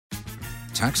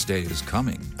Tax day is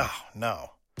coming. Oh,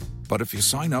 no. But if you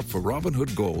sign up for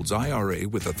Robinhood Gold's IRA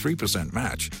with a 3%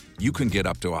 match, you can get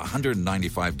up to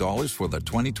 $195 for the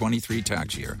 2023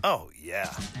 tax year. Oh, yeah.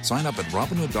 Sign up at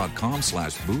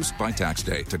Robinhood.com/boost by tax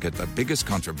day to get the biggest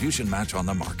contribution match on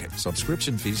the market.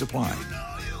 Subscription fees apply.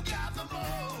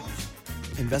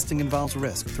 Investing involves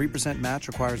risk. 3% match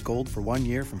requires gold for 1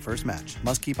 year from first match.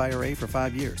 Must keep IRA for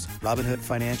 5 years. Robinhood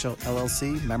Financial,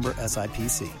 LLC, member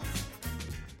SIPC.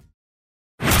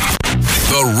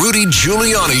 The Rudy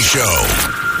Giuliani Show.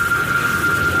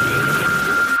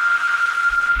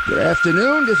 Good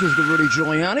afternoon. This is the Rudy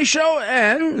Giuliani Show,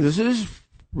 and this is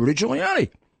Rudy Giuliani.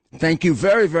 Thank you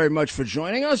very, very much for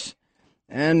joining us,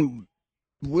 and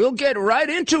we'll get right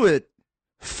into it.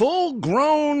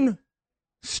 Full-grown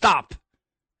stop.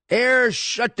 Air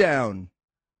shutdown.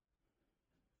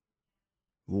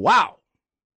 Wow.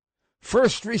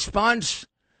 First response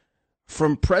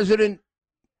from President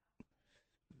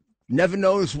never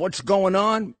knows what's going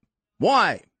on.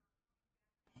 Why?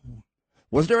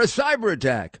 Was there a cyber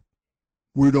attack?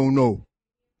 We don't know.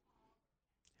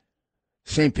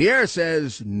 St. Pierre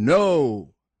says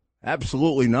no,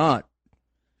 absolutely not.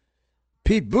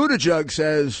 Pete Buttigieg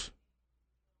says,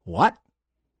 what?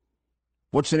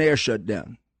 What's an air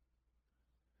shutdown?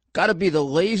 Got to be the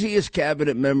laziest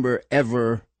cabinet member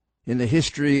ever in the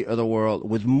history of the world,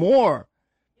 with more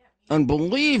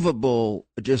unbelievable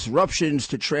disruptions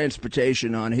to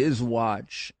transportation on his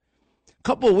watch. A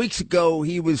couple of weeks ago,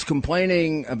 he was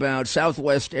complaining about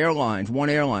Southwest Airlines, one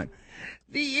airline.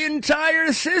 The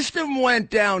entire system went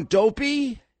down,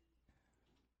 dopey.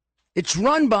 It's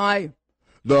run by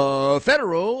the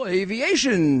Federal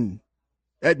Aviation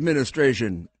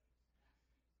Administration.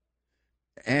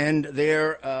 And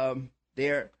their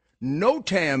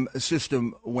NOTAM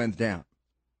system went down.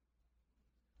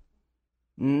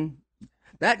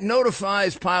 That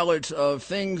notifies pilots of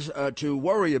things to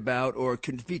worry about or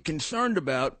be concerned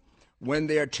about when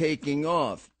they're taking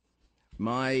off.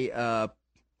 My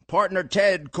partner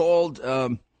Ted called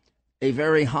a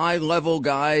very high-level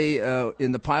guy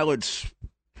in the pilots'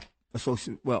 a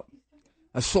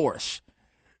source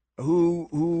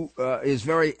who is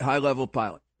very high-level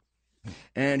pilot.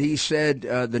 And he said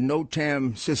the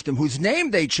NOTAM system, whose name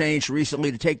they changed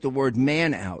recently to take the word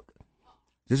man out.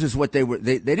 This is what they were.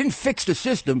 They didn't fix the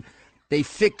system. They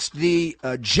fixed the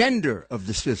gender of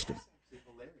the system.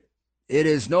 It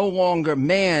is no longer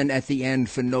man at the end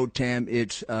for NOTAM.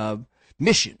 It's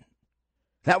mission.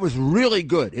 That was really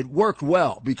good. It worked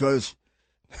well because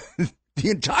the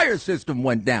entire system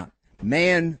went down.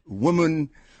 Man, woman,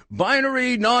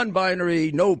 binary,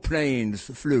 non-binary, no planes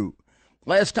flew.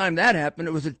 Last time that happened,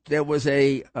 there was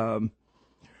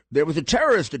a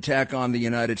terrorist attack on the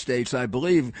United States, I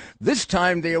believe. This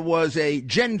time there was a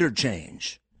gender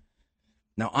change.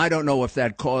 Now, I don't know if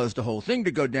that caused the whole thing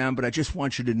to go down, but I just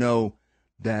want you to know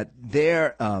that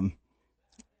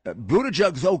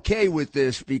Buttigieg's okay with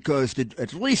this because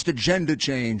at least the gender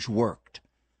change worked.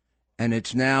 And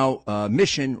it's now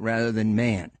mission rather than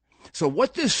man. So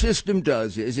what this system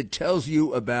does is it tells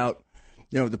you about,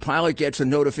 the pilot gets a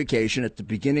notification at the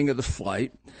beginning of the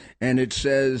flight, and it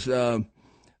says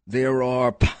there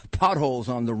are potholes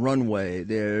on the runway.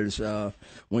 There's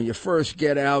when you first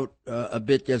get out a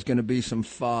bit, there's going to be some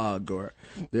fog, or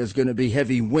there's going to be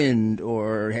heavy wind,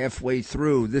 or halfway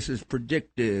through, this is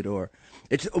predicted, or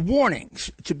it's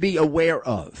warnings to be aware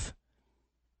of.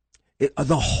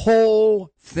 The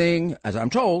whole thing, as I'm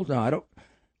told,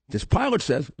 this pilot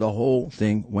says the whole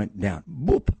thing went down.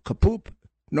 Boop, kapoop.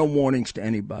 No warnings to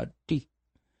anybody.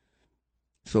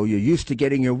 So you're used to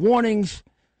getting your warnings.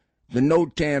 The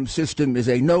NOTAM system is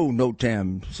a no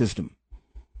NOTAM system.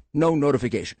 No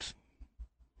notifications.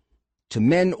 To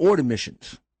men or to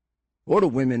missions, or to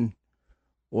women,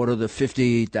 or to the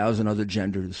 50,000 other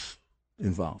genders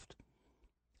involved.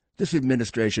 This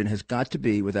administration has got to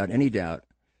be, without any doubt,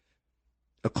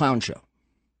 a clown show.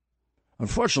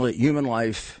 Unfortunately, human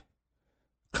life,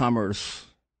 commerce,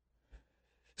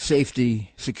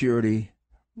 safety, security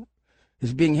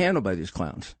is being handled by these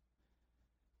clowns.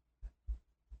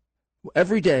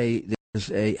 Every day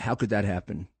there's how could that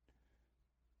happen?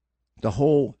 The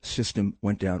whole system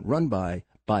went down, run by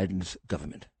Biden's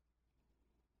government.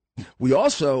 We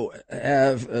also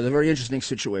have the very interesting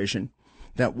situation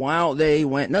that while they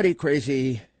went nutty,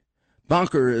 crazy,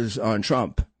 bonkers on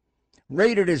Trump,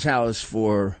 raided his house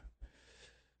for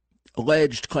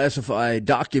alleged classified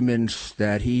documents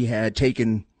that he had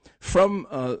taken from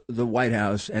the White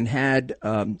House and had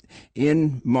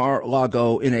in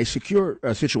Mar-a-Lago in a secure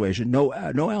situation. No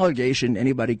allegation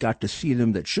anybody got to see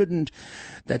them that shouldn't,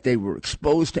 that they were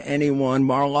exposed to anyone.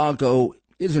 Mar-a-Lago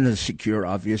isn't as secure,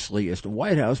 obviously, as the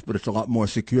White House, but it's a lot more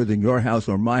secure than your house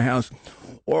or my house,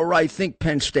 or I think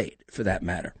Penn State, for that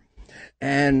matter.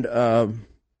 And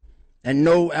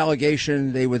no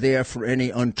allegation they were there for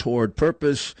any untoward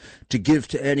purpose, to give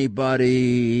to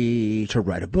anybody, to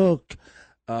write a book.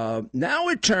 Now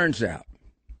it turns out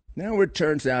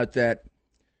that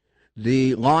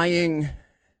the lying,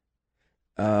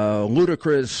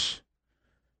 ludicrous,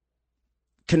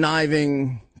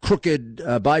 conniving, crooked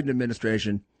Biden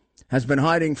administration has been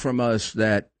hiding from us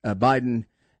that Biden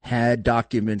had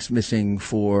documents missing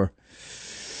for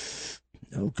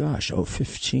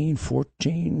 15,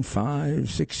 14, 5,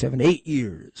 6, 7, 8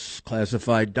 years.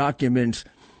 Classified documents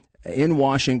in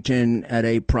Washington at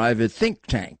a private think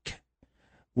tank,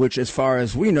 which, as far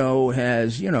as we know,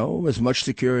 has, as much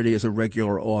security as a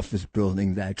regular office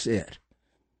building. That's it.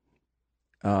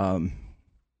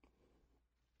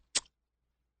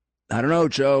 I don't know,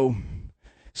 Joe.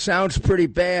 Sounds pretty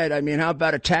bad. I mean, how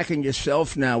about attacking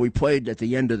yourself now? We played at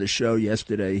the end of the show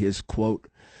yesterday his quote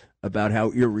about how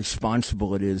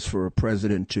irresponsible it is for a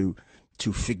president to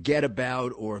forget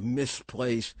about or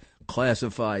misplace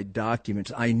classified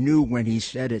documents. I knew when he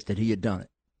said it that he had done it.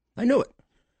 I knew it.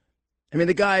 I mean,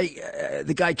 the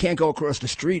guy can't go across the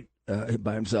street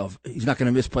by himself. He's not going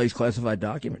to misplace classified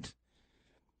documents.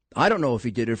 I don't know if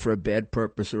he did it for a bad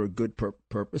purpose or a good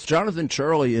purpose. Jonathan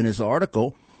Turley, in his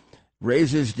article,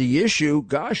 raises the issue.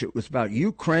 Gosh, it was about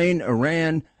Ukraine,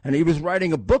 Iran, and he was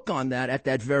writing a book on that at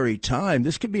that very time.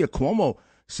 This could be a Cuomo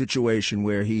situation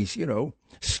where he's,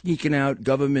 sneaking out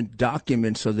government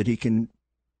documents so that he can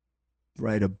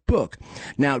write a book.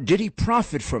 Now, did he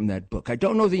profit from that book? I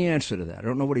don't know the answer to that. I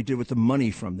don't know what he did with the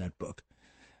money from that book.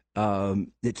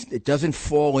 It doesn't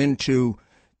fall into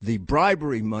the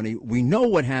bribery money. We know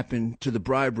what happened to the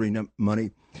bribery money.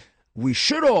 We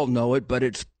should all know it, but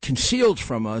it's concealed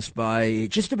from us by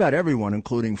just about everyone,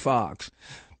 including Fox.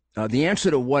 The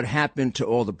answer to what happened to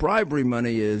all the bribery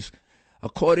money is,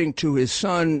 according to his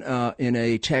son in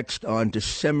a text on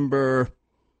December,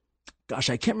 I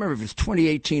can't remember if it's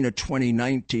 2018 or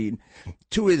 2019,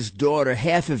 to his daughter,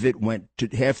 half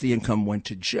the income went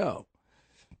to Joe.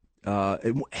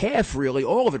 Half, really,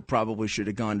 all of it probably should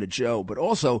have gone to Joe, but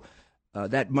also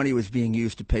that money was being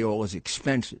used to pay all his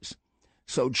expenses.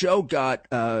 So Joe got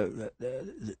the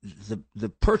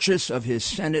purchase of his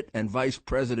Senate and Vice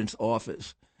President's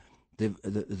office.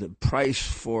 The price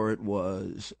for it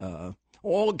was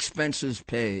all expenses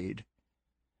paid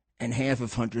and half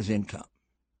of Hunter's income.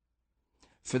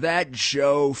 For that,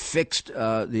 Joe fixed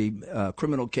the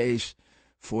criminal case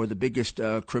for the biggest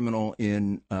criminal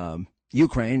in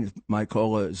Ukraine,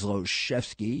 Mykola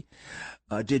Zlochevsky,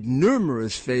 did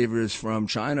numerous favors from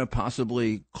China,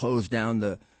 possibly closed down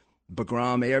the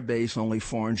Bagram Air Base, only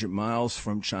 400 miles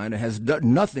from China, has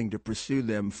done nothing to pursue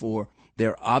them for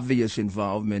their obvious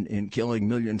involvement in killing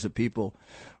millions of people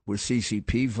with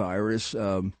CCP virus.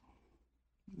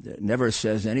 Never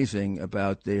says anything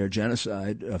about their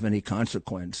genocide of any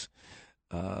consequence.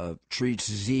 Treats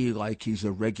Z like he's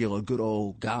a regular good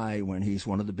old guy when he's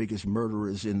one of the biggest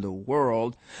murderers in the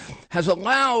world, has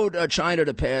allowed China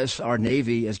to pass our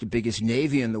Navy as the biggest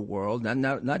Navy in the world, and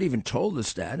not even told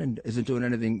us that, and isn't doing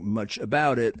anything much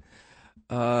about it.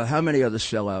 How many other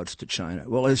sellouts to China?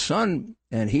 Well, his son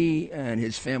and he and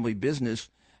his family business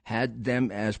had them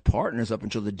as partners up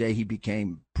until the day he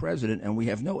became president, and we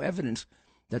have no evidence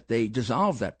that they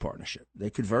dissolved that partnership. They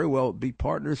could very well be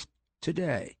partners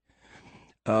today.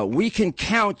 We can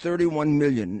count 31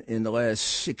 million in the last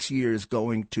 6 years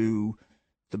going to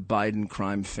the Biden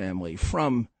crime family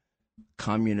from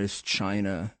communist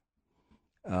China,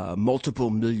 multiple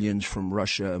millions from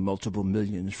Russia, multiple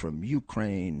millions from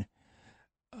Ukraine,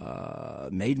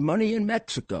 made money in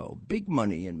Mexico, big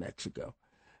money in Mexico.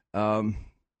 Yep.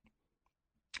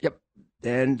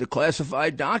 And the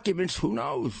classified documents, who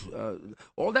knows?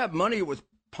 All that money was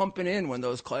pumping in when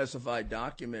those classified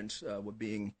documents were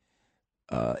being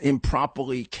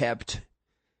improperly kept.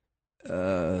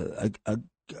 But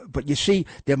you see,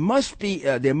 there must be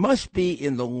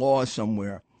in the law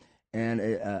somewhere. And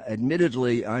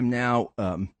admittedly, I'm now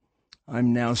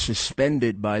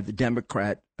suspended by the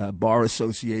Democrat Bar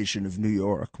Association of New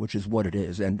York, which is what it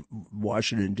is, and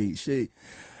Washington, D.C.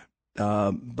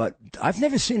 But I've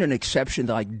never seen an exception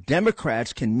that, like,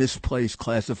 Democrats can misplace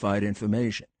classified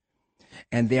information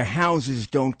and their houses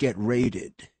don't get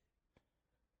raided.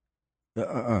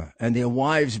 And their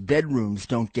wives' bedrooms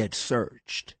don't get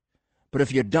searched. But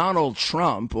if you're Donald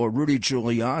Trump or Rudy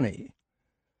Giuliani,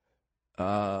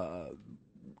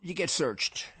 you get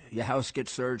searched. Your house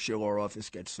gets searched, your law office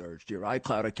gets searched, your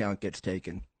iCloud account gets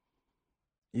taken.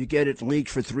 You get it leaked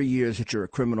for 3 years that you're a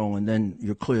criminal, and then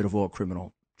you're cleared of all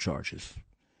criminal charges.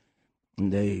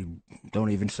 And they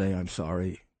don't even say, I'm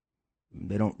sorry.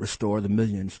 They don't restore the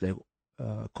millions they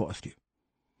cost you.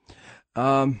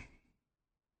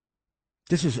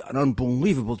 This is an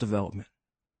unbelievable development.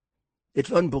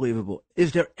 It's unbelievable.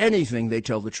 Is there anything they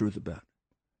tell the truth about?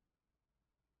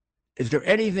 Is there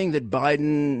anything that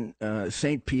Biden,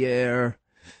 St. Pierre,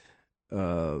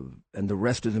 and the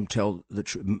rest of them tell the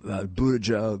truth?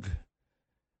 Buttigieg,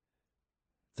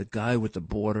 the guy with the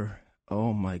border,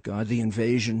 oh my God, the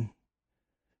invasion.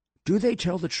 Do they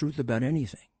tell the truth about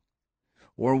anything?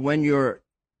 Or when you're...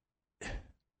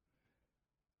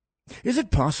 Is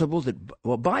it possible that,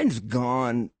 well, Biden's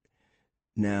gone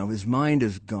now, his mind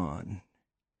is gone.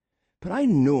 But I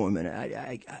knew him, and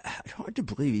it's hard to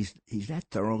believe he's that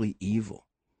thoroughly evil.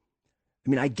 I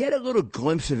mean, I get a little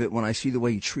glimpse of it when I see the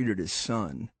way he treated his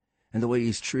son and the way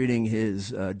he's treating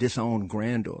his disowned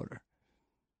granddaughter.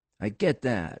 I get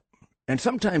that. And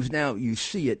sometimes now you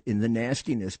see it in the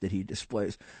nastiness that he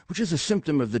displays, which is a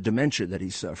symptom of the dementia that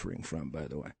he's suffering from, by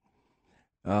the way,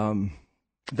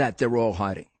 that they're all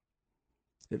hiding.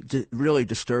 It really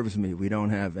disturbs me we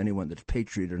don't have anyone that's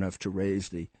patriot enough to raise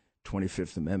the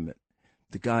 25th Amendment.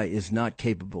 The guy is not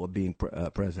capable of being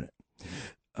president.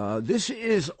 This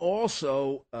is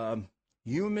also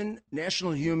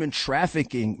National Human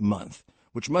Trafficking Month,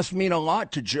 which must mean a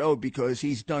lot to Joe because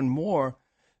he's done more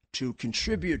to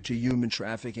contribute to human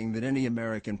trafficking than any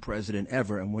American president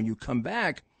ever. And when you come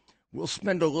back, we'll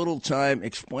spend a little time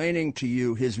explaining to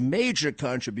you his major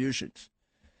contributions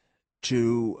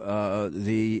to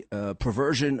the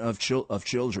perversion of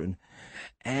children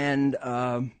and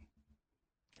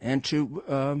to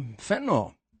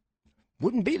fentanyl.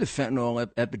 Wouldn't be the fentanyl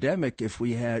epidemic if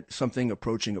we had something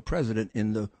approaching a president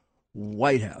in the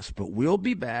White House. But we'll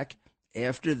be back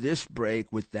after this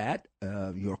break with that,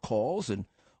 your calls, and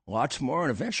lots more,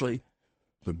 and eventually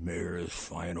the mayor's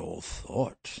final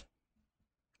thoughts.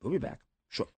 We'll be back.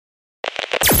 Sure.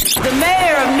 The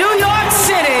mayor of New York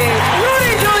City,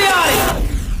 Rudy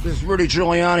Giuliani. This is Rudy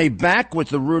Giuliani back with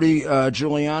the Rudy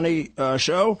Giuliani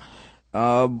Show.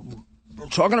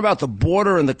 Talking about the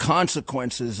border and the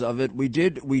consequences of it, we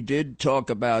did talk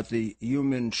about the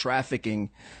human trafficking.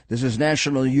 This is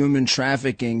National Human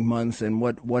Trafficking Month, and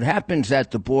what happens at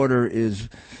the border is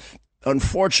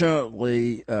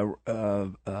unfortunately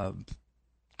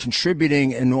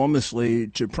contributing enormously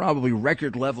to probably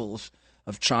record levels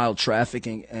of child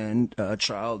trafficking and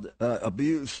child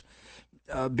abuse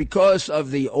because of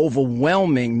the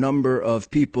overwhelming number of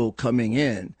people coming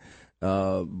in.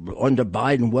 Under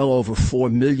Biden, well over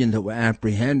 4 million that were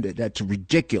apprehended. That's a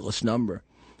ridiculous number.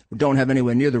 We don't have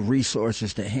anywhere near the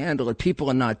resources to handle it. People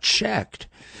are not checked.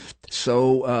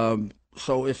 So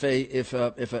if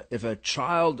a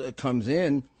child comes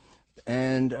in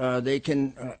and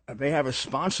they have a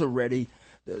sponsor ready,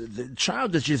 the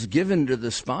child is just given to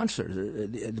the sponsor.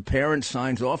 The parent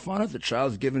signs off on it. The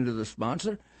child's given to the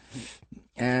sponsor.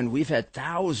 And we've had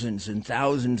thousands and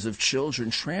thousands of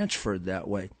children transferred that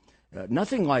way.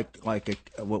 Nothing like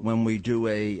when we do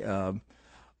an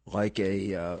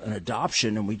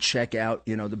adoption and we check out,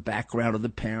 the background of the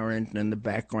parent and the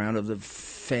background of the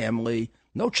family.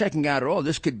 No checking out at all.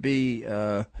 This could be,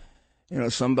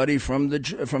 somebody from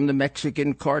the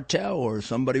Mexican cartel, or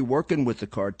somebody working with the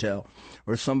cartel,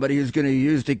 or somebody who's going to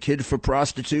use the kid for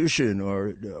prostitution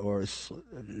or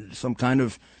some kind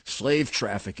of slave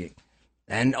trafficking,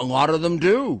 and a lot of them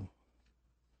do.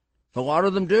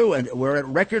 And we're at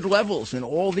record levels in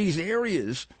all these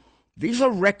areas. These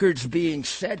are records being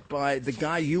set by the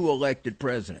guy you elected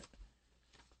president,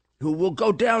 who will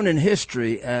go down in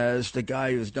history as the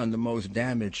guy who's done the most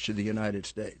damage to the United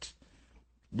States.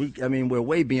 We're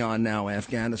way beyond now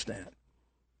Afghanistan.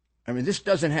 This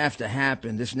doesn't have to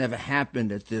happen. This never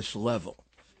happened at this level.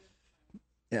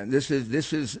 And this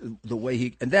is the way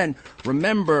he. And then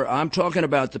remember, I'm talking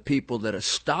about the people that are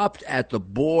stopped at the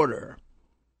border.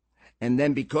 And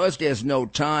then because there's no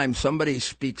time, somebody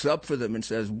speaks up for them and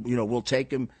says, we'll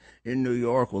take him in New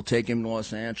York, we'll take him in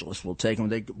Los Angeles, we'll take him.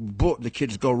 The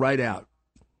kids go right out,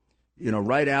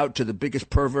 right out to the biggest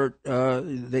pervert.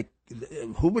 Who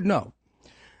would know?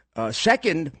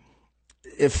 Second,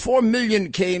 if 4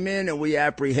 million came in and we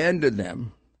apprehended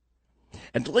them,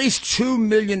 at least 2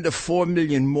 million to 4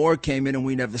 million more came in and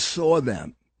we never saw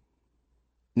them.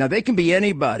 Now, they can be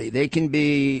anybody. They can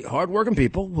be hardworking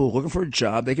people who are looking for a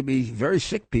job. They can be very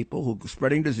sick people who are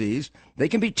spreading disease. They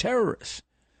can be terrorists.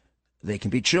 They can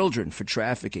be children for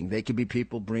trafficking. They can be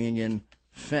people bringing in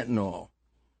fentanyl.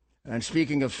 And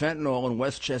speaking of fentanyl, in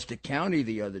Westchester County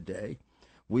the other day,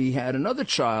 we had another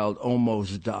child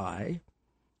almost die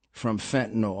from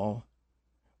fentanyl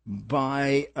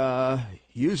by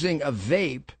using a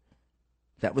vape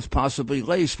that was possibly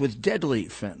laced with deadly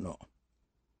fentanyl.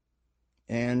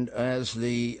 And as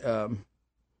the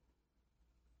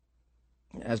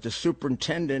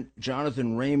superintendent,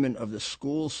 Jonathan Raymond of the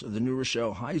schools of the New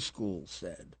Rochelle High School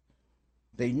said,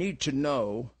 they need to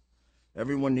know,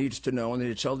 everyone needs to know, and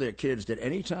they tell their kids that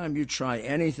anytime you try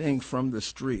anything from the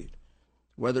street,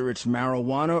 whether it's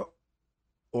marijuana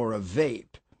or a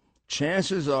vape,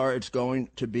 chances are it's going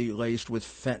to be laced with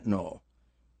fentanyl.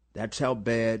 That's how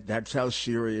bad, that's how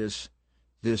serious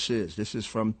this is. This is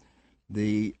from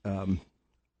the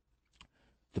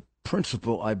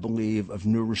principal, I believe, of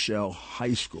New Rochelle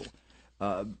High School.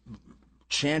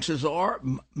 Chances are,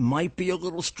 might be a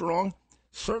little strong.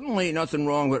 Certainly nothing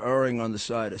wrong with erring on the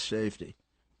side of safety.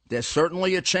 There's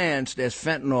certainly a chance there's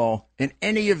fentanyl in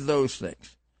any of those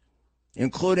things,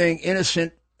 including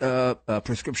innocent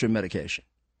prescription medication.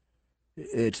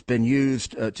 It's been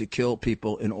used to kill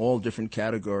people in all different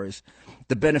categories.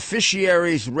 The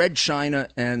beneficiaries, Red China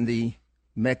and the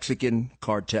Mexican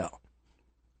cartel.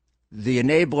 The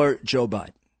enabler, Joe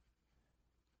Biden.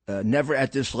 Never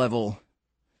at this level.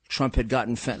 Trump had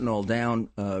gotten fentanyl down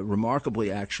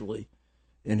remarkably, actually,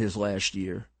 in his last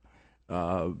year.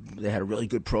 They had a really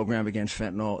good program against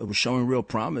fentanyl. It was showing real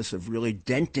promise of really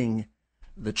denting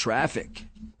the traffic.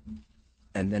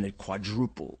 And then it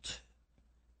quadrupled.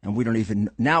 And we don't even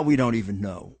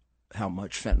know how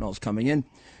much fentanyl is coming in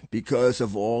because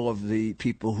of all of the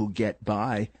people who get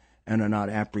by and are not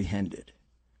apprehended.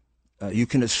 You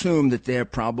can assume that they're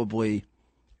probably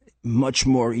much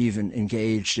more even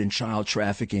engaged in child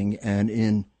trafficking and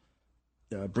in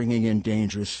bringing in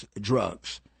dangerous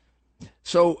drugs.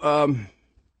 So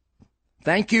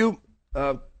thank you,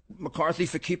 McCarthy,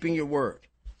 for keeping your word.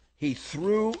 He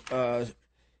threw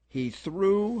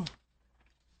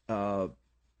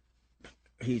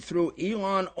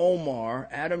Ilhan Omar,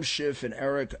 Adam Schiff, and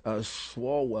Eric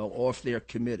Swalwell off their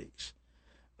committees.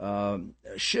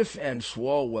 Schiff and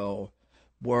Swalwell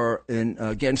were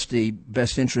against the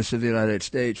best interests of the United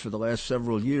States for the last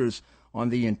several years on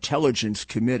the Intelligence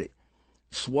Committee.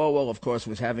 Swalwell, of course,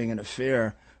 was having an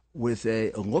affair with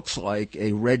looks like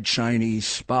a red Chinese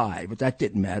spy, but that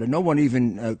didn't matter. No one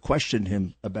even questioned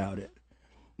him about it.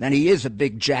 And he is a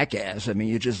big jackass. I mean,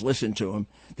 you just listen to him.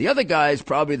 The other guy is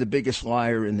probably the biggest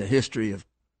liar in the history of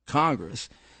Congress.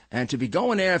 And to be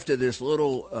going after this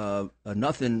little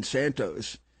nothing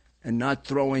Santos and not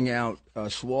throwing out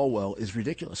Swalwell is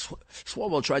ridiculous.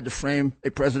 Swalwell tried to frame a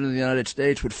president of the United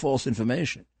States with false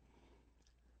information.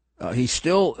 He's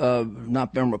still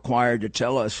not been required to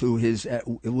tell us who his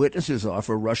witnesses are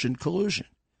for Russian collusion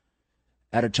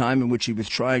at a time in which he was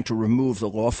trying to remove the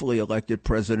lawfully elected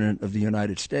president of the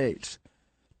United States.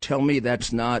 Tell me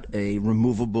that's not a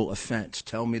removable offense.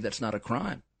 Tell me that's not a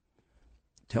crime.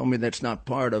 Tell me that's not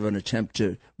part of an attempt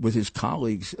to, with his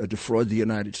colleagues, defraud the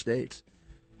United States.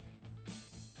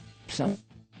 Some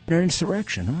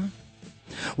insurrection, huh?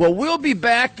 Well, we'll be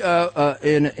back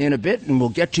in a bit, and we'll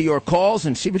get to your calls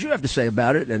and see what you have to say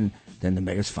about it, and then the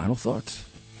mayor's final thoughts.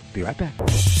 Be right back.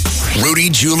 Rudy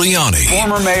Giuliani.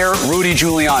 Former Mayor Rudy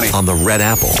Giuliani. On the Red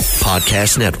Apple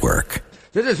Podcast Network.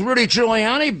 This is Rudy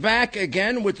Giuliani back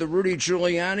again with the Rudy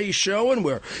Giuliani Show, and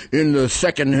we're in the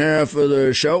second half of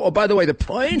the show. Oh, by the way, the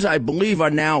planes, I believe, are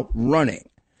now running.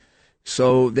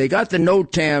 So they got the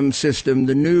NOTAM system,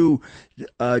 the new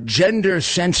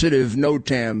gender-sensitive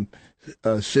NOTAM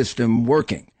system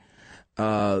working.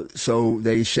 So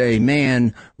they say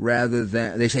man rather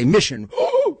than, they say mission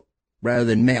rather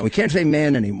than man. We can't say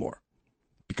man anymore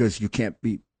because you can't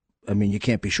be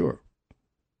sure.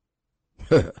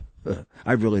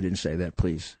 I really didn't say that,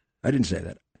 please. I didn't say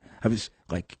that. I was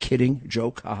like kidding,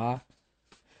 joke, haha.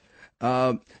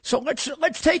 So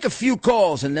let's take a few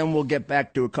calls and then we'll get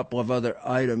back to a couple of other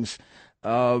items.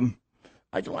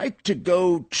 I'd like to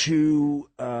go to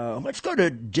let's go to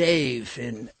Dave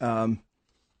in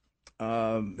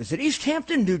is it East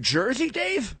Hampton, New Jersey,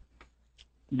 Dave?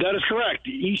 That is correct.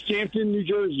 East Hampton, New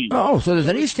Jersey. Oh, so there's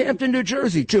an East Hampton, New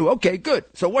Jersey too. Okay, good.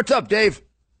 So what's up, Dave?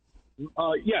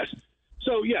 Yes.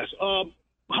 So yes,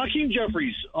 Hakeem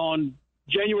Jeffries on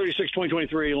January 6,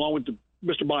 2023, along with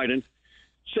Mr. Biden,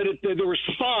 said that there were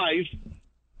 5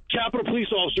 Capitol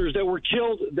police officers that were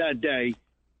killed that day.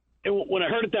 And when I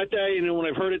heard it that day, and then when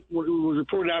I've heard it was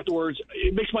reported afterwards,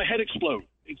 it makes my head explode.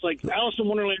 It's like Alice in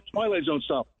Wonderland, Twilight Zone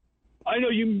stuff. I know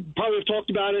you probably have talked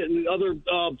about it, and other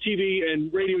TV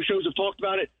and radio shows have talked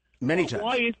about it. Many times.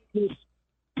 Why is this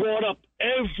brought up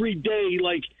every day?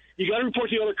 Like, you got to report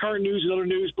the other current news and other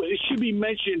news, but it should be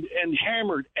mentioned and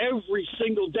hammered every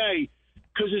single day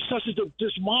because it's such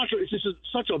this mantra. It's just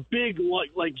such a big like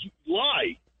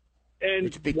lie. And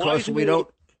it's because we don't.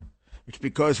 It's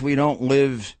because we don't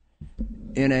live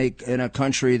in a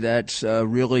country that's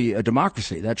really a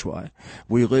democracy. That's why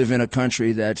we live in a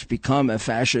country that's become a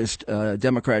fascist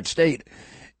Democrat state,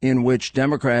 in which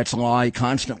Democrats lie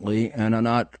constantly and are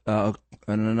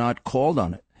not called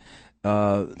on it.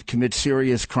 Commit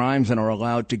serious crimes and are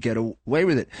allowed to get away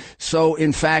with it. So,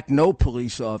 in fact, no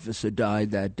police officer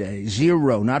died that day.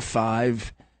 0, not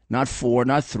 5, not 4,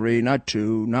 not 3, not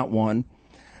 2, not 1.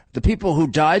 The people who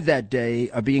died that day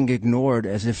are being ignored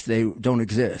as if they don't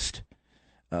exist.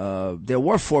 There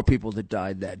were 4 people that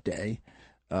died that day.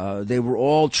 They were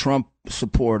all Trump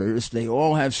supporters. They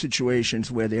all have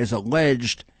situations where there's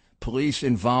alleged police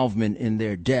involvement in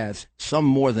their death, some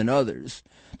more than others.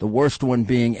 The worst one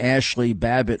being Ashley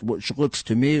Babbitt, which looks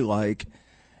to me like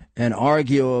an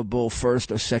arguable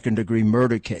first or second degree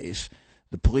murder case.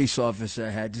 The police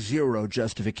officer had 0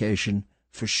 justification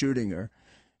for shooting her.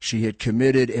 She had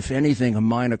committed, if anything, a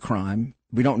minor crime.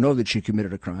 We don't know that she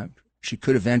committed a crime. She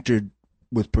could have entered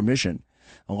with permission.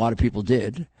 A lot of people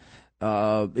did.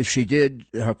 If she did,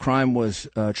 her crime was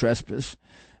trespass.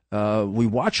 We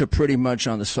watch her pretty much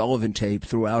on the Sullivan tape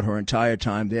throughout her entire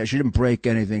time there. She didn't break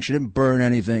anything. She didn't burn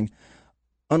anything.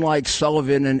 Unlike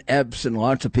Sullivan and Epps and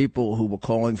lots of people who were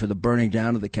calling for the burning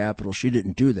down of the Capitol, she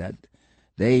didn't do that.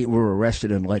 They were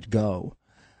arrested and let go.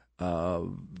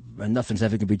 And nothing's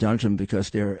ever going to be done to them because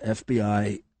they're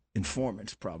FBI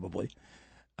informants, probably.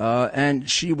 And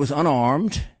she was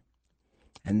unarmed.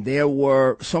 And there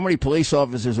were so many police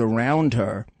officers around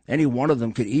her. Any one of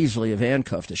them could easily have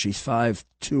handcuffed her. She's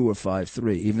 5'2" or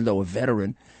 5'3". Even though a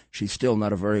veteran, she's still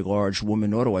not a very large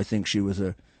woman, nor do I think she was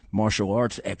a martial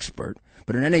arts expert.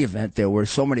 But in any event, there were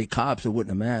so many cops it wouldn't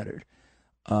have mattered,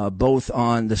 both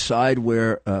on the side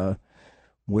where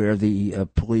the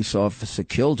police officer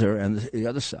killed her and the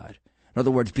other side. In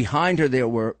other words, behind her there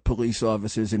were police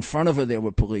officers. In front of her there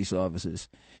were police officers.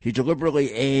 He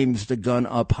deliberately aims the gun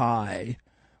up high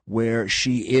where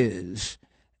she is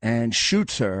and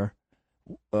shoots her,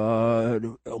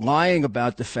 lying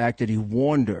about the fact that he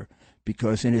warned her,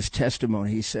 because in his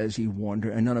testimony he says he warned her,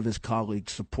 and none of his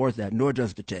colleagues support that, nor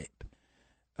does the tape.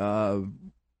 But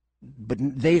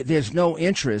there's no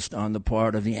interest on the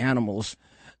part of the animals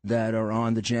that are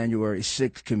on the January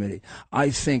 6th committee.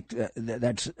 I think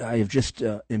I have just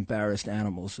embarrassed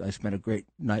animals. I spent a great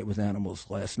night with animals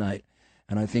last night,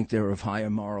 and I think they're of higher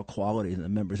moral quality than the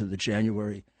members of the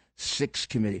January 6th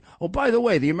committee. Oh, by the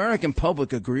way, the American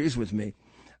public agrees with me.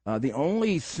 The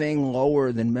only thing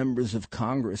lower than members of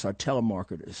Congress are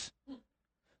telemarketers.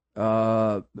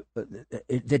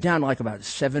 They're down like about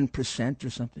 7% or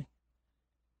something.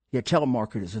 Yeah,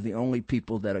 telemarketers are the only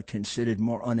people that are considered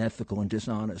more unethical and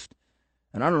dishonest.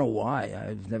 And I don't know why.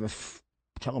 I've never...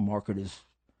 telemarketers,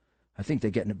 I think they're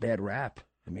getting a bad rap.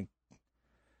 I mean,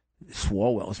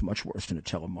 Swalwell is much worse than a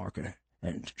telemarketer.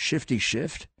 And Shifty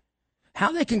Shift,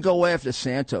 how they can go after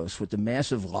Santos with the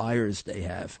massive liars they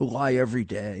have, who lie every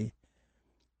day.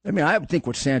 I mean, I think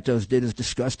what Santos did is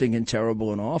disgusting and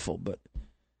terrible and awful, but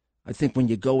I think when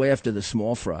you go after the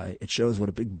small fry, it shows what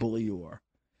a big bully you are.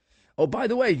 Oh, by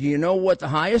the way, do you know what the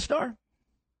highest are?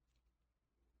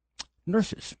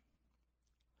 Nurses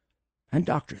and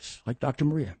doctors, like Dr.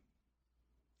 Maria.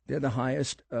 They're the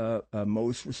highest,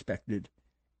 most respected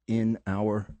in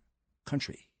our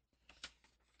country.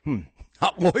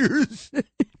 Hot lawyers.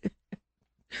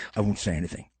 I won't say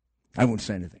anything.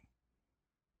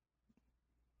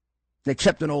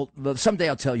 Except someday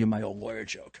I'll tell you my old lawyer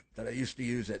joke that I used to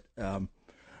use at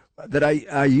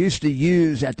I used to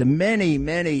use at the many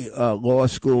law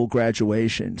school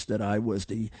graduations that I was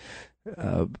the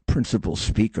principal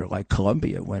speaker, like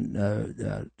Columbia,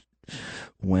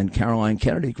 when Caroline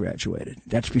Kennedy graduated.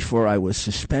 That's before I was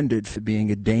suspended for being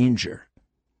a danger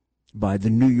by the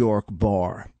New York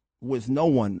bar, with no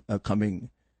one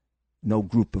no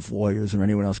group of lawyers or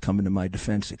anyone else coming to my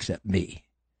defense except me.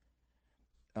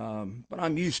 But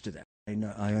I'm used to that.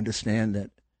 I understand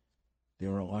that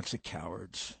there are lots of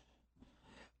cowards.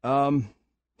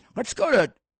 Let's go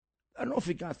to, I don't know if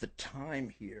we got the time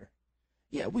here.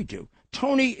 Yeah, we do.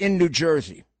 Tony in New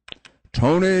Jersey.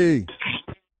 Tony.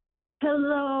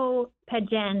 Hello,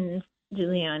 Pajen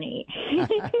Giuliani.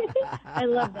 I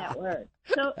love that word.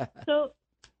 So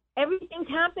everything's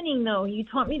happening, though. You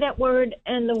taught me that word,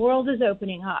 and the world is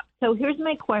opening up. So here's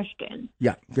my question.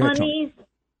 Yeah, go ahead, Tony. These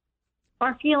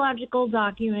archaeological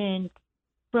documents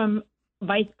from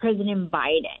Vice President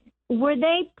Biden, were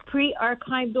they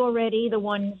pre-archived already, the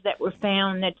ones that were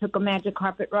found that took a magic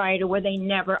carpet ride, or were they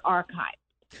never archived?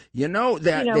 You know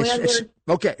that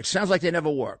okay. It sounds like they never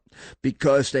were,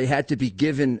 because they had to be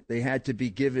given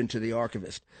to the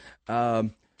archivist.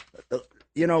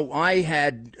 You know, I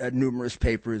had numerous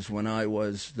papers when I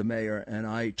was the mayor, and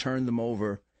I turned them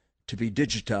over to be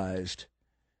digitized,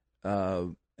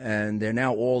 and they're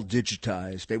now all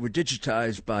digitized. They were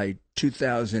digitized by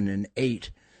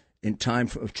 2008, in time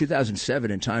for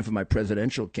 2007, in time for my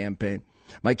presidential campaign.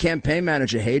 My campaign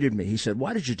manager hated me. He said,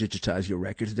 "Why did you digitize your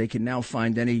records? They can now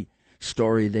find any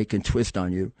story they can twist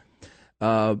on you."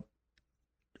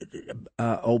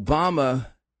 Obama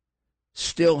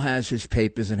still has his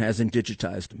papers and hasn't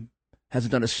digitized them,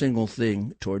 hasn't done a single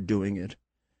thing toward doing it.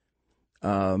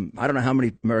 I don't know how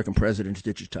many American presidents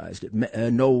digitized it.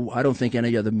 No, I don't think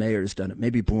any other mayor's done it.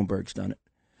 Maybe Bloomberg's done it.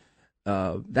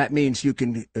 That means you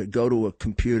can go to a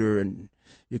computer and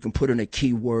you can put in a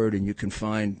keyword and you can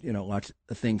find, lots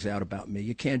of things out about me.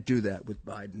 You can't do that with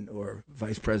Biden or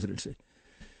vice presidency.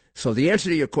 So the answer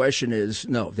to your question is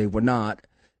no, they were not.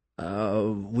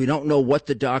 We don't know what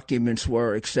the documents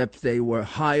were, except they were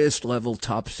highest level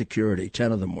top security.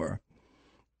 10 of them were.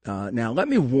 Now, let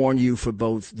me warn you, for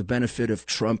both the benefit of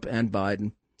Trump and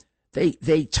Biden,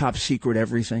 they top secret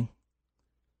everything.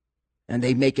 And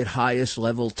they make it highest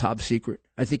level top secret.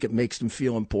 I think it makes them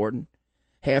feel important.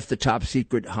 Half the top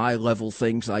secret high level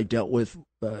things I dealt with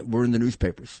were in the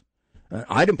newspapers.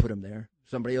 I didn't put them there.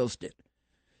 Somebody else did.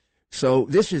 So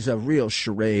this is a real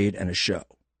charade and a show,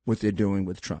 what they're doing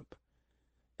with Trump.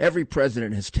 Every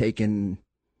president has taken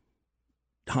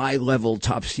high-level,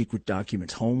 top-secret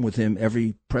documents home with him.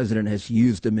 Every president has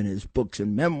used them in his books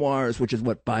and memoirs, which is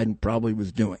what Biden probably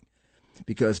was doing,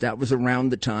 because that was around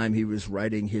the time he was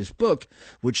writing his book,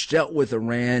 which dealt with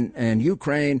Iran and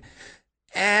Ukraine,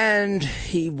 and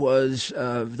he was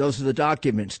those are the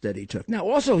documents that he took. Now,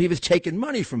 also, he was taking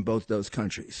money from both those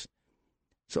countries,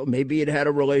 so maybe it had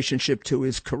a relationship to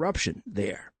his corruption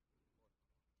there.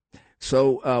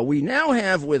 So we now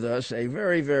have with us a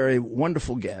very, very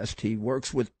wonderful guest. He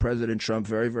works with President Trump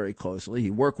very, very closely.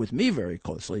 He worked with me very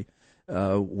closely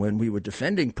when we were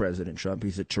defending President Trump.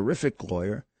 He's a terrific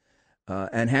lawyer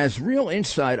and has real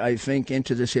insight, I think,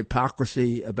 into this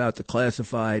hypocrisy about the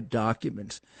classified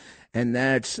documents. And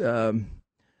that's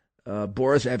Boris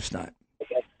Epshteyn.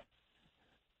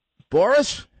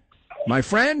 Boris, my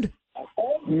friend.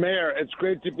 Mayor, it's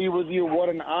great to be with you. What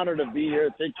an honor to be here.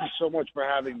 Thank you so much for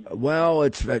having me. Well,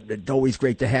 it's always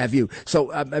great to have you.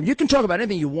 So you can talk about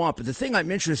anything you want, but the thing I'm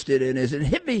interested in is, it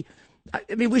hit me,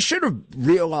 I mean, we should have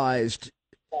realized,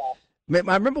 I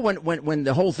remember when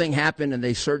the whole thing happened and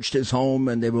they searched his home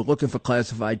and they were looking for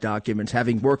classified documents,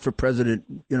 having worked for President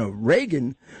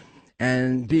Reagan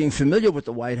and being familiar with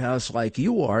the White House like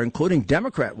you are, including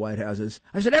Democrat White Houses.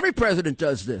 I said, every president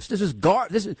does this. This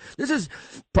is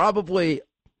probably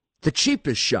the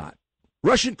cheapest shot.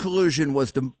 Russian collusion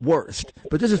was the worst,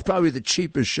 but this is probably the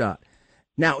cheapest shot.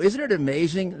 Now, isn't it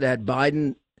amazing that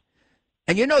Biden,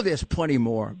 and there's plenty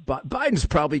more, but Biden's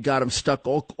probably got him stuck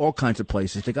all kinds of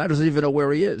places. The guy doesn't even know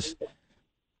where he is.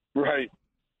 Right.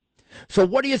 So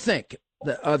what do you think?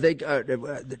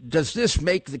 Does this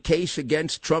make the case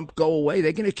against Trump go away?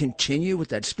 They're going to continue with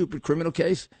that stupid criminal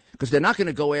case? Because they're not going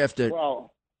to go after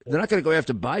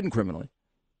Biden criminally.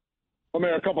 Well,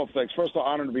 Mayor, a couple of things. First of all,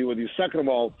 honored to be with you. Second of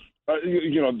all,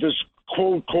 this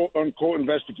quote unquote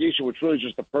investigation, which really is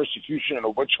just the persecution and a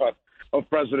witch hunt of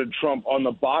President Trump on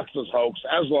the Boxes hoax,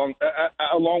 along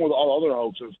with all other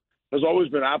hoaxes, has always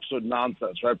been absolute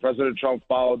nonsense, right? President Trump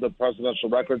followed the Presidential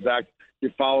Records Act. He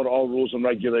followed all rules and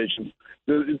regulations.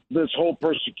 This whole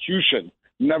persecution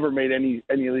never made any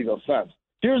legal sense.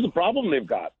 Here's the problem they've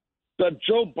got: that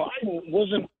Joe Biden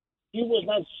was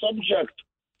not subject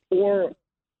or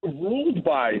ruled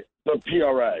by the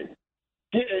PRA.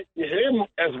 Him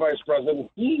as vice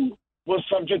president, he was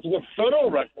subject to the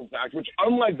Federal Records Act, which,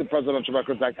 unlike the Presidential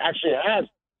Records Act, actually has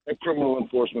a criminal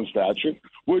enforcement statute,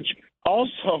 which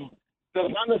also does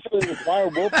not necessarily require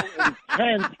willful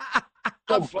intent.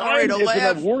 I'm sorry to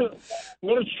laugh. No,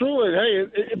 it's true.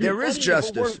 Hey, there is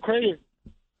justice.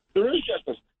 There is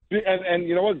justice. And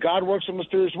you know what? God works in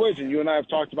mysterious ways, and you and I have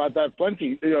talked about that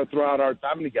plenty throughout our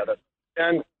time together.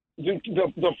 And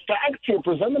the facts here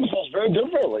present themselves very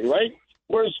differently, right?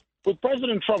 Whereas with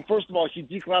President Trump, first of all, he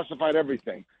declassified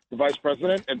everything. The vice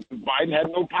president and Biden had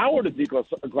no power to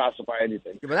declassify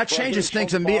anything. Yeah, but that changes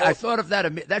things immediately. I thought of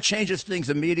that. That changes things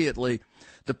immediately.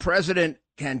 The president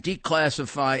can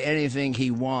declassify anything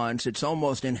he wants. It's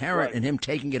almost inherent in him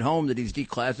taking it home that he's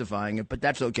declassifying it, but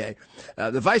that's okay.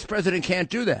 The vice president can't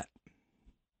do that.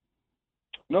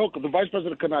 No, the vice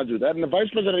president cannot do that. And the vice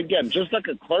president, again, just like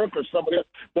a clerk or somebody else,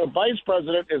 the vice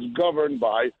president is governed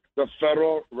by the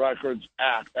Federal Records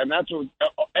Act. And that's what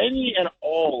any and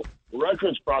all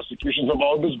records prosecutions have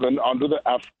always been under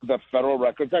the Federal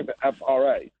Records Act, the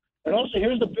FRA. And also,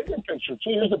 here's the bigger picture,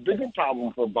 too. Here's the bigger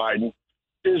problem for Biden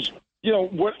is,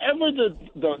 whatever the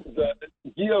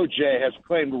DOJ has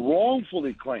claimed,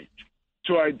 wrongfully claimed,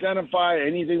 to identify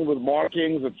anything with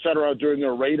markings, et cetera, during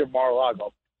their raid at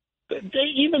Mar-a-Lago,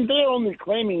 they're only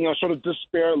claiming, sort of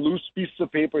disparate, loose pieces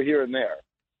of paper here and there.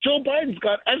 Joe Biden's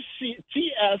got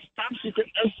TS, top secret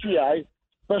SCI,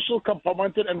 special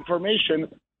compartmented information,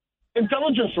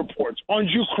 intelligence reports on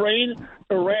Ukraine,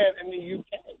 Iran, and the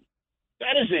UK.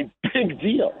 That is a big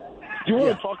deal. Do you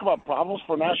want to talk about problems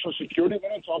for national security? You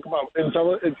want to talk about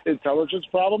intelligence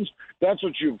problems? That's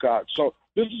what you've got. So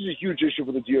this is a huge issue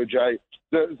for the DOJ.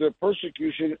 The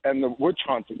persecution and the witch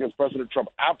hunt against President Trump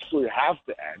absolutely have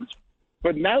to end.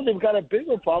 But now they've got a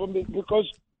bigger problem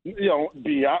because,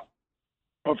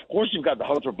 of course, you've got the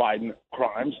Hunter Biden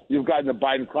crimes. You've got the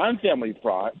Biden crime family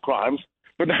crimes.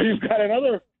 But now you've got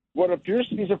another, what appears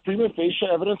to be the prima facie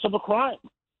evidence of a crime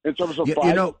in terms of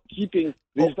Biden keeping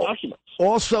these documents.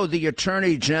 Also, the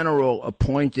Attorney General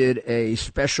appointed a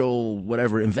special,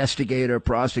 investigator,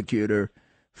 prosecutor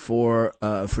for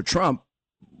Trump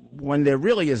when there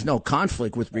really is no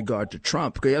conflict with regard to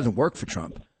Trump because he doesn't work for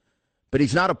Trump. But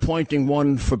he's not appointing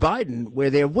one for Biden where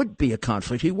there would be a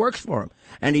conflict. He works for him.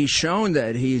 And he's shown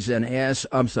that he's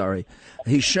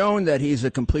he's shown that he's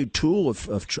a complete tool of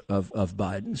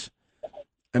Biden's.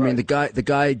 I mean, the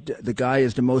guy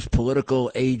is the most political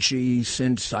AG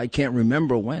since I can't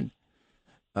remember when.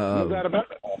 No doubt about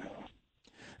it.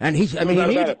 And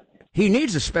he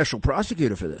needs a special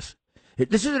prosecutor for this.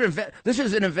 This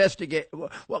is an investigation.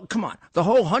 Well, come on. The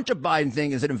whole Hunter Biden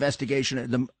thing is an investigation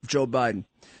of Joe Biden.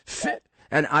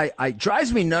 And I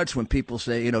drives me nuts when people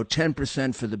say,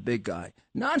 10% for the big guy.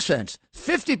 Nonsense.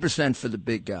 50% for the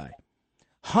big guy.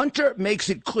 Hunter makes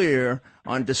it clear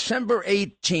on December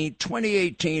 18,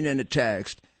 2018 in a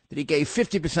text that he gave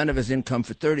 50% of his income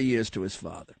for 30 years to his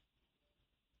father.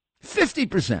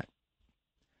 50%.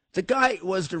 The guy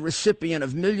was the recipient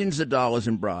of millions of dollars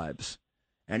in bribes.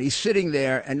 And he's sitting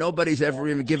there, and nobody's ever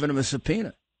even given him a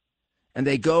subpoena. And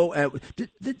they go.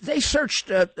 They searched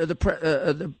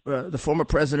the former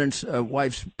president's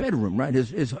wife's bedroom, right?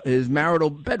 His marital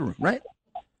bedroom, right?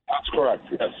 That's correct.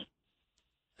 Yes.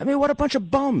 I mean, what a bunch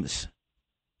of bums!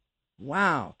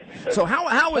 Wow. So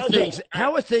how are things?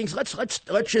 How are things? Let's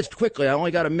just quickly. I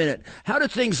only got a minute. How do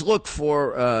things look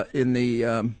for in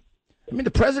the?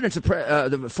 The president's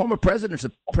the former president's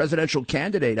a presidential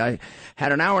candidate. I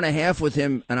had an hour and a half with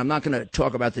him, and I'm not going to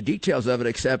talk about the details of it,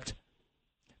 except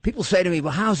people say to me,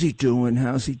 "Well, how's he doing?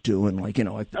 How's he doing?"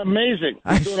 Amazing.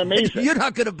 He's doing amazing. You're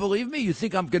not going to believe me. You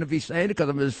think I'm going to be saying it because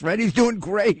I'm his friend? He's doing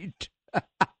great.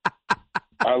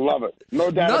 I love it.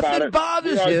 No doubt about it. Nothing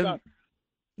bothers him.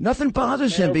 Nothing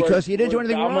bothers him because he didn't do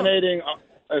anything wrong.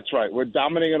 That's right. We're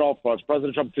dominating on all fronts.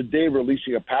 President Trump today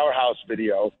releasing a powerhouse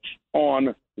video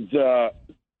on the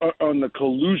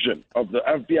collusion of the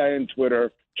FBI and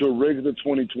Twitter to rig the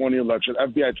 2020 election,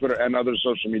 FBI, Twitter, and other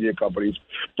social media companies.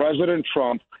 President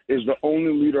Trump is the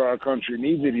only leader our country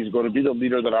needs, and he's going to be the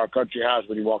leader that our country has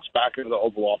when he walks back into the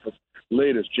Oval Office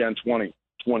latest Jan 20,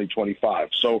 2025.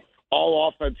 So all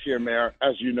offense here, Mayor,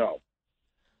 as you know.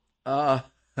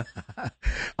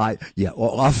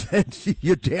 Offense.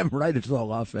 You're damn right. It's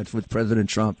all offense with President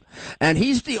Trump, and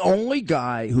he's the only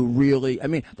guy who really. I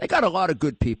mean, they got a lot of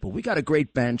good people. We got a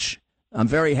great bench. I'm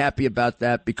very happy about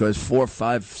that because 4,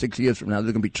 5, 6 years from now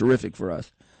they're going to be terrific for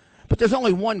us. But there's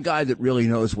only one guy that really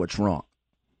knows what's wrong,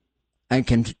 and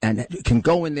can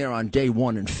go in there on day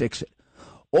one and fix it.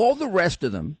 All the rest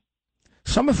of them,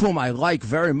 some of whom I like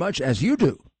very much, as you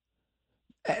do.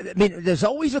 I mean, there's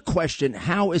always a question,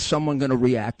 how is someone going to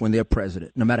react when they're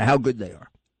president, no matter how good they are?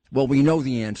 Well, we know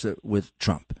the answer with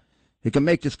Trump. He can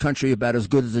make this country about as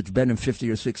good as it's been in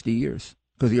 50 or 60 years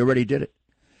because he already did it.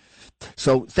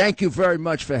 So thank you very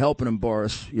much for helping him,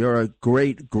 Boris. You're a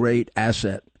great, great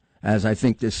asset, as I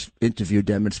think this interview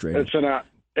demonstrated.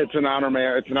 It's an honor,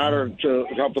 Mayor. It's an honor to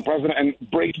help the president. And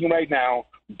breaking right now,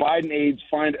 Biden aides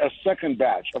find a second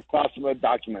batch of classified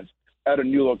documents at a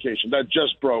new location. That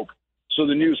just broke. So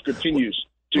the news continues.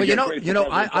 Well,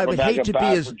 I would hate to be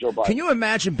his. Can you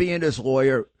imagine being his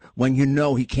lawyer when you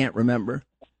know he can't remember?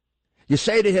 You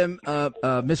say to him,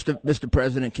 Mr.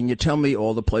 President, can you tell me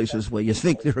all the places where you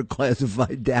think there are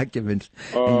classified documents?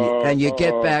 And you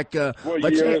get back.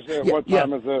 What year is it? What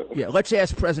time is it? Yeah, let's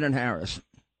ask President Harris.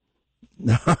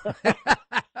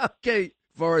 Okay,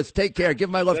 Forrest, take care. Give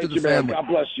my love to the family. God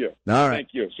bless you. All right.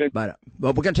 Thank you. Bye.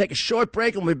 Well, we're going to take a short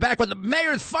break, and we'll be back with the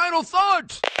mayor's final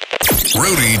thoughts.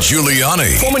 Rudy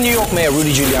Giuliani. Former New York Mayor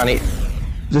Rudy Giuliani.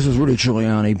 This is Rudy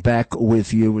Giuliani back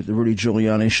with you with the Rudy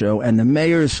Giuliani Show. And the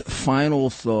mayor's final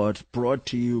thoughts brought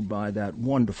to you by that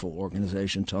wonderful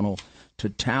organization, Tunnel to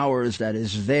Towers, that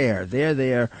is there. They're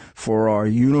there for our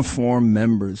uniformed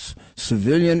members,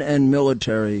 civilian and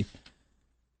military,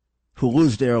 who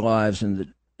lose their lives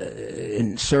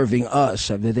in serving us.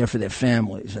 They're there for their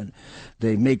families, and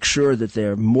they make sure that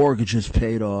their mortgage is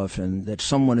paid off and that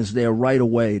someone is there right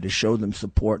away to show them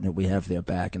support and that we have their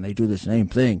back. And they do the same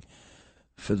thing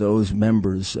for those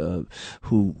members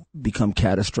who become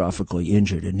catastrophically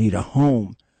injured and need a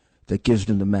home that gives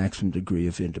them the maximum degree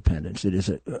of independence. It is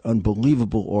an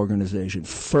unbelievable organization.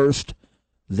 First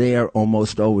there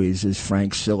almost always is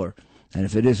Frank Siller. And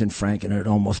if it isn't Frank, and it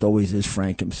almost always is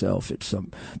Frank himself, it's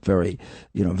some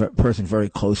person very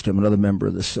close to him, another member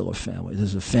of the Siller family. This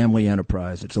is a family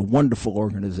enterprise. It's a wonderful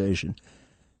organization.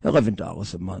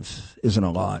 $11 a month isn't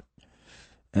a lot.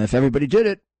 And if everybody did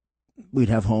it, we'd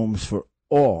have homes for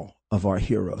all of our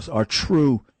heroes, our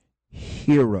true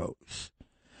heroes.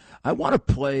 I want to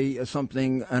play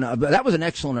something, and that was an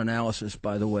excellent analysis,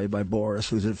 by the way, by Boris,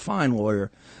 who's a fine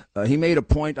lawyer. He made a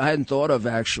point I hadn't thought of,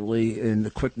 actually, in the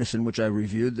quickness in which I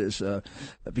reviewed this,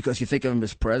 because you think of him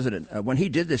as president. When he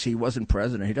did this, he wasn't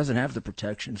president. He doesn't have the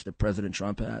protections that President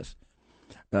Trump has.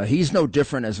 He's no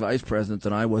different as vice president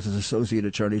than I was as Associate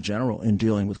Attorney General in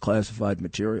dealing with classified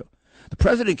material. The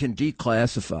president can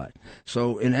declassify.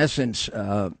 So, in essence,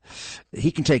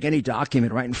 he can take any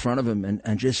document right in front of him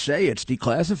and just say it's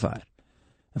declassified.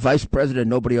 The vice president,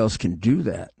 nobody else can do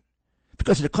that,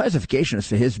 because the classification is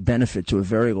for his benefit to a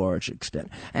very large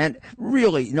extent. And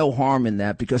really no harm in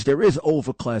that, because there is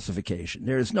overclassification.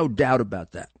 There is no doubt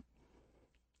about that.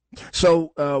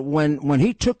 So when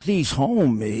he took these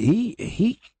home,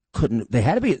 he couldn't. They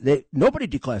had to be. Nobody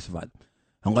declassified them,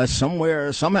 unless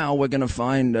somehow we're going to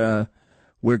find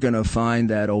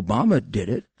that Obama did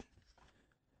it.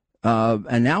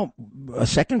 And now a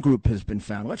second group has been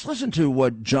found. Let's listen to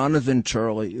what Jonathan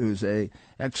Turley, who's an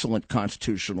excellent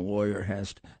constitutional lawyer,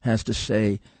 has to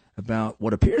say about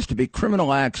what appears to be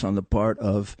criminal acts on the part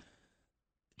of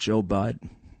Joe Biden.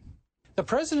 The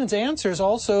president's answers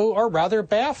also are rather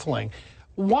baffling.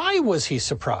 Why was he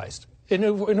surprised? In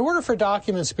order for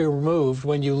documents to be removed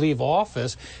when you leave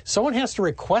office, someone has to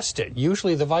request it,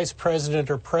 usually the vice president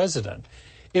or president.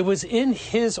 It was in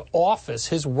his office,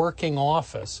 his working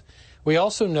office. We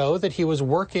also know that he was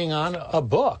working on a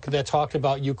book that talked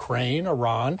about Ukraine,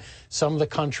 Iran, some of the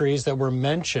countries that were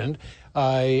mentioned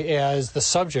as the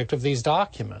subject of these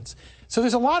documents. So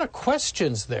there's a lot of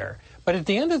questions there. But at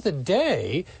the end of the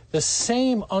day, the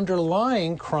same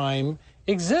underlying crime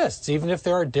exists, even if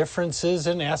there are differences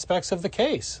in aspects of the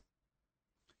case.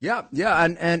 Yeah,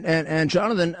 and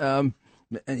Jonathan,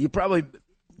 you probably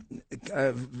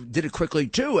did it quickly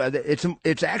too.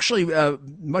 It's actually a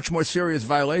much more serious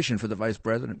violation for the vice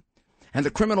president, and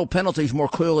the criminal penalties more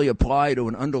clearly apply to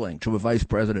an underling, to a vice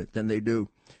president, than they do,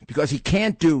 because he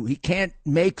can't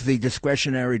make the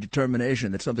discretionary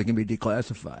determination that something can be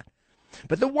declassified.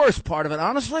 But the worst part of it,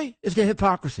 honestly, is the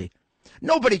hypocrisy.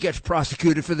 Nobody gets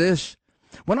prosecuted for this.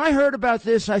 When I heard about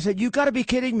this, I said, you got to be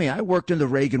kidding me. I worked in the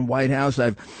Reagan White House.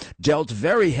 I've dealt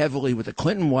very heavily with the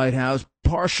Clinton White House,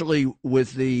 partially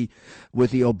with the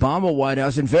Obama White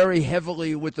House, and very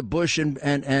heavily with the Bush and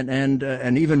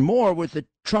even more with the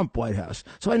Trump White House.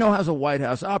 So I know how the White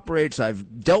House operates.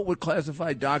 I've dealt with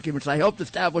classified documents. I helped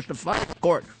establish the FISA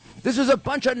court. This is a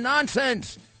bunch of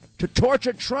nonsense to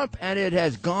torture Trump, and it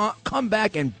has come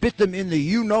back and bit them in the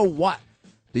you-know-what,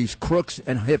 these crooks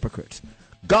and hypocrites.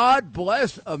 God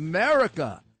bless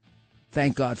America.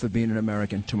 Thank God for being an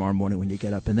American tomorrow morning when you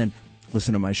get up. And then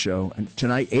listen to my show. And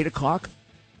tonight, 8 o'clock,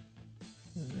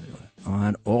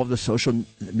 on all of the social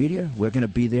media, we're going to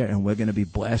be there, and we're going to be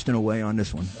blasting away on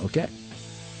this one. Okay?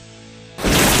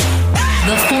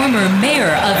 The former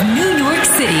mayor of New York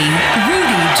City,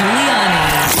 Rudy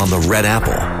Giuliani. On the Red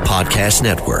Apple Podcast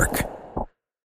Network.